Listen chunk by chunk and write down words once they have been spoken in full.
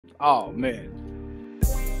Oh man,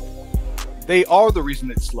 they are the reason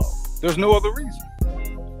it's slow. There's no other reason.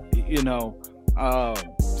 You know,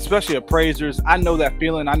 especially appraisers. I know that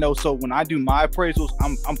feeling. I know. So when I do my appraisals,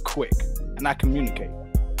 I'm quick and I communicate.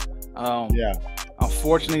 Yeah.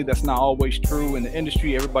 Unfortunately, that's not always true in the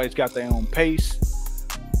industry. Everybody's got their own pace.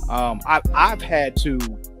 I've had to,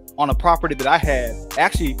 on a property that I had,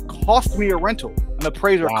 actually cost me a rental. An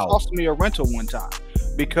appraiser cost me a rental one time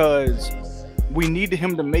because we needed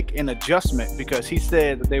him to make an adjustment because he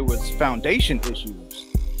said that there was foundation issues.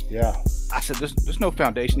 Yeah. I said, there's no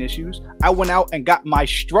foundation issues. I went out and got my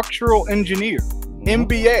structural engineer,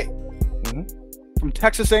 MBA, from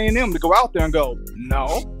Texas A&M to go out there and go,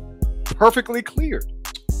 no, perfectly cleared.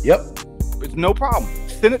 Yep. It's no problem.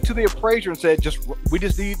 Send it to the appraiser and said, we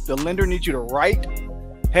just need, the lender needs you to write,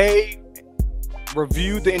 hey,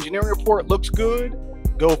 review the engineering report, looks good,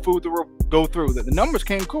 go through that. The numbers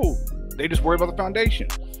came cool. They just worry about the foundation.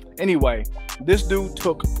 Anyway, this dude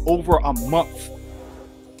took over a month.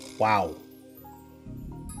 Wow.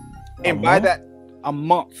 And by that, a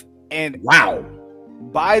month. And wow.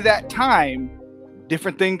 By that time,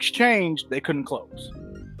 different things changed. They couldn't close.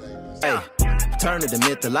 Hey, turn to the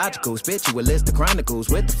mythological, spiritualist, the chronicles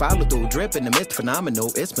with the follow through, drip in the midst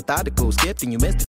phenomenal. It's methodical, skipped and you missed it.